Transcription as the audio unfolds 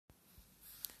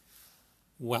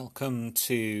Welcome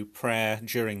to prayer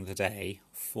during the day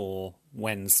for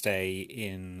Wednesday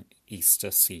in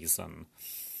Easter season.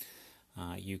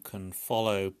 You can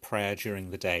follow prayer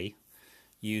during the day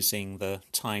using the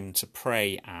Time to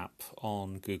Pray app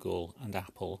on Google and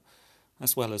Apple,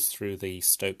 as well as through the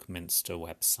Stoke Minster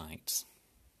website.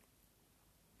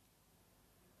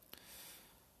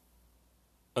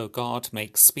 O God,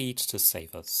 make speed to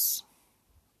save us.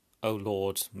 O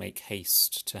Lord, make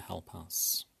haste to help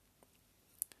us.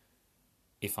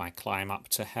 If I climb up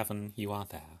to heaven, you are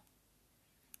there.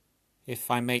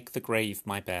 If I make the grave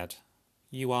my bed,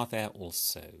 you are there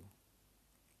also.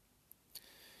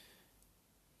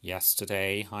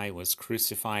 Yesterday I was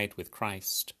crucified with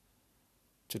Christ.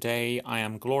 Today I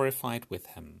am glorified with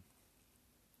him.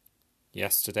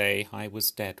 Yesterday I was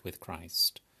dead with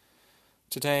Christ.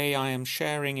 Today I am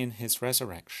sharing in his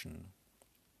resurrection.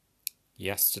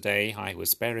 Yesterday I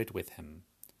was buried with him.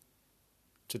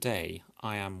 Today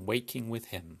I am waking with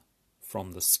him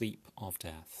from the sleep of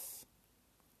death.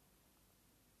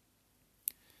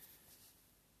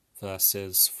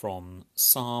 Verses from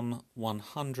Psalm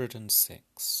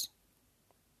 106.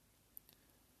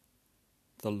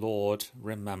 The Lord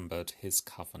remembered his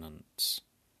covenant.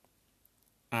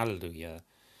 Alleluia.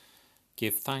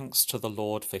 Give thanks to the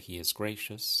Lord, for he is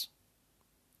gracious,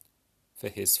 for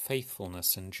his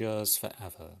faithfulness endures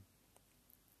forever.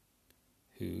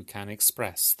 Who can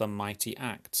express the mighty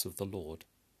acts of the Lord,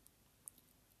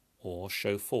 or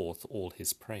show forth all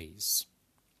his praise?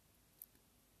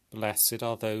 Blessed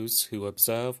are those who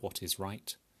observe what is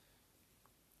right,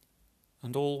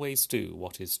 and always do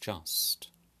what is just.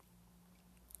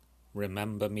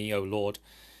 Remember me, O Lord,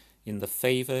 in the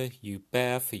favour you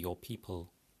bear for your people.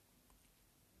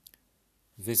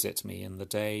 Visit me in the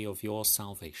day of your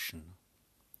salvation,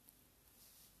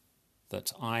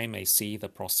 that I may see the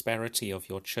prosperity of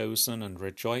your chosen and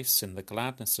rejoice in the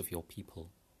gladness of your people,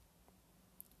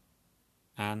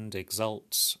 and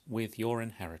exult with your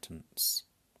inheritance.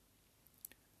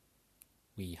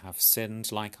 We have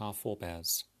sinned like our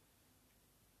forebears.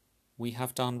 We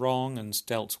have done wrong and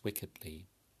dealt wickedly.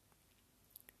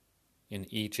 In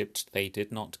Egypt they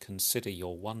did not consider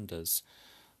your wonders,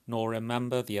 nor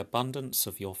remember the abundance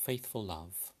of your faithful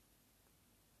love.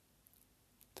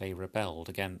 They rebelled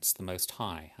against the Most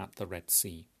High at the Red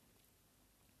Sea.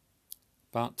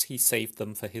 But he saved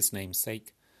them for his name's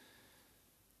sake,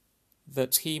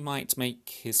 that he might make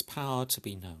his power to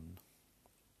be known.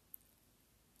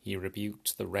 He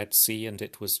rebuked the Red Sea, and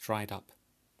it was dried up.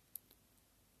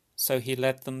 So he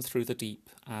led them through the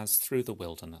deep as through the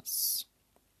wilderness.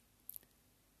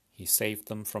 He saved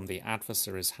them from the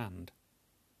adversary's hand,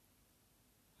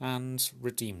 and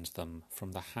redeemed them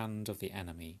from the hand of the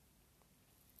enemy.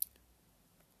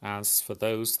 As for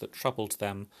those that troubled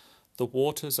them, the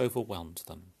waters overwhelmed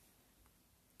them.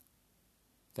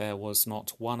 There was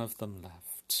not one of them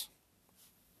left.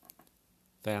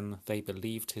 Then they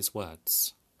believed his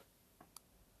words,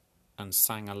 and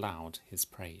sang aloud his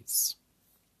praise.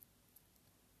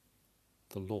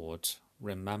 The Lord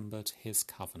remembered his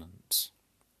covenant.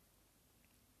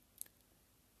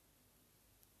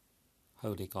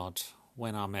 Holy God,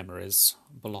 when our memories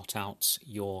blot out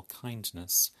your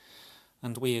kindness,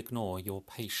 and we ignore your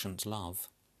patient love,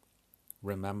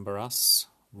 remember us,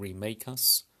 remake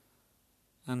us,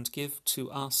 and give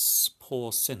to us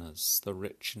poor sinners the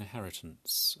rich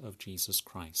inheritance of Jesus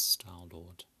Christ our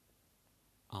Lord.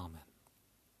 Amen.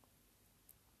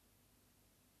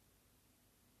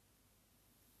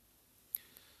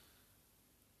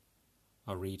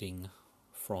 A reading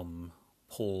from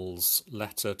Paul's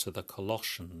letter to the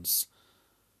Colossians,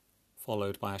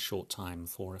 followed by a short time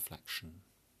for reflection.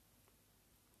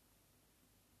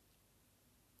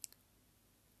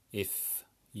 If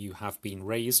you have been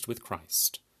raised with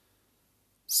Christ,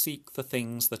 seek the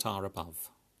things that are above,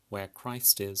 where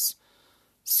Christ is,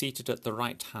 seated at the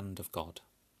right hand of God.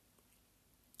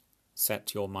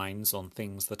 Set your minds on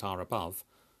things that are above,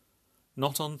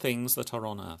 not on things that are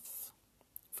on earth,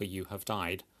 for you have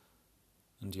died,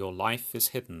 and your life is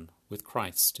hidden with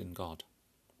Christ in God.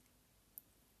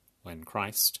 When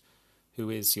Christ, who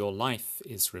is your life,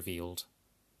 is revealed,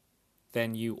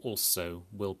 then you also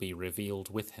will be revealed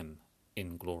with him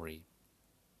in glory.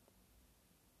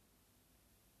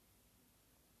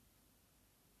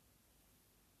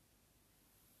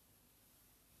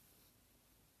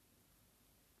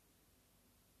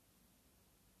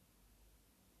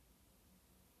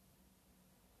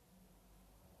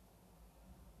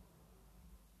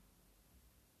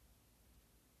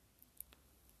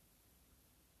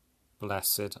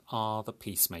 Blessed are the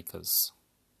peacemakers,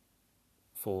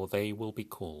 for they will be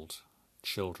called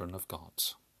children of God.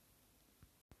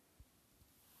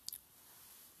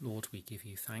 Lord, we give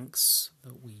you thanks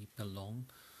that we belong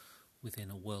within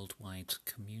a worldwide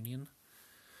communion.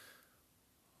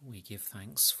 We give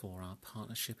thanks for our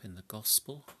partnership in the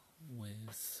gospel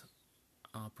with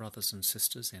our brothers and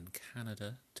sisters in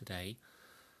Canada today,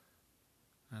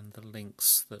 and the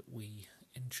links that we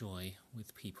enjoy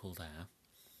with people there.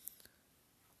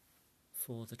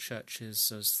 For the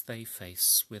churches as they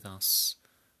face with us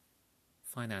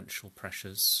financial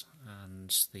pressures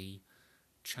and the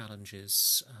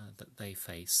challenges that they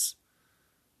face,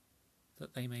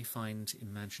 that they may find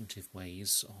imaginative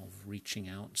ways of reaching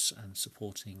out and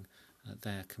supporting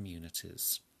their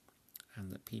communities,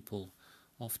 and that people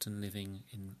often living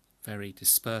in very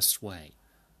dispersed way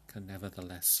can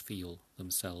nevertheless feel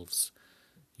themselves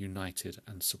united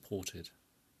and supported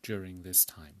during this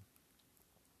time.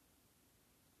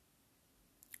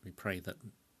 We pray that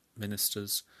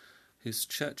ministers whose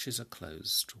churches are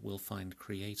closed will find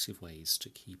creative ways to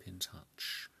keep in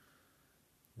touch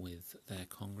with their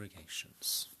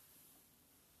congregations.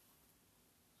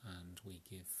 And we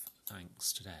give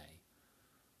thanks today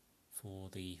for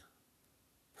the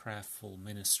prayerful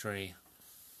ministry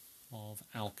of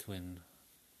Alcuin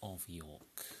of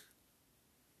York.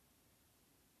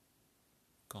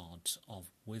 God of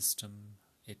wisdom,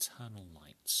 eternal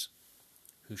light,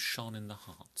 who shone in the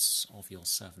hearts of your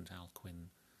servant Alcuin,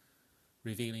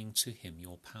 revealing to him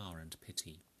your power and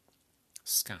pity,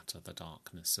 scatter the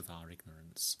darkness of our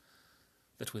ignorance,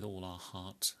 that with all our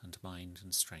heart and mind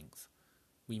and strength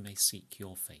we may seek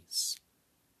your face,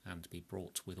 and be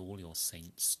brought with all your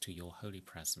saints to your holy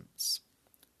presence,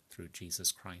 through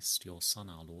Jesus Christ, your Son,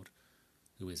 our Lord,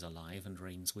 who is alive and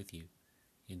reigns with you,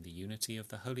 in the unity of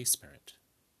the Holy Spirit,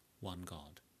 one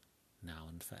God, now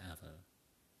and forever.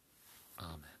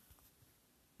 Amen.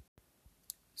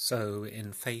 So,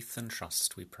 in faith and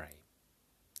trust we pray.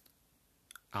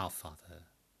 Our Father,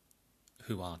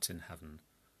 who art in heaven,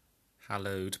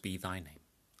 hallowed be thy name.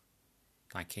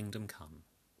 Thy kingdom come,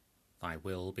 thy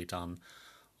will be done,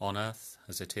 on earth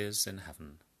as it is in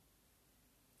heaven.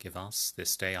 Give us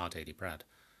this day our daily bread,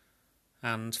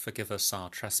 and forgive us our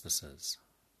trespasses,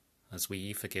 as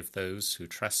we forgive those who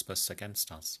trespass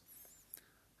against us.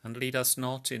 And lead us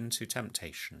not into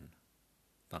temptation,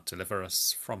 but deliver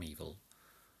us from evil.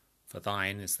 For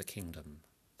thine is the kingdom,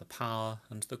 the power,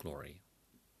 and the glory,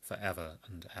 for ever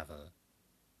and ever.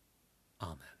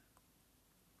 Amen.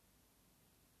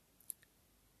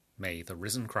 May the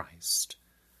risen Christ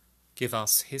give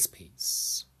us his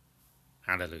peace.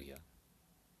 Alleluia.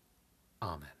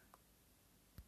 Amen.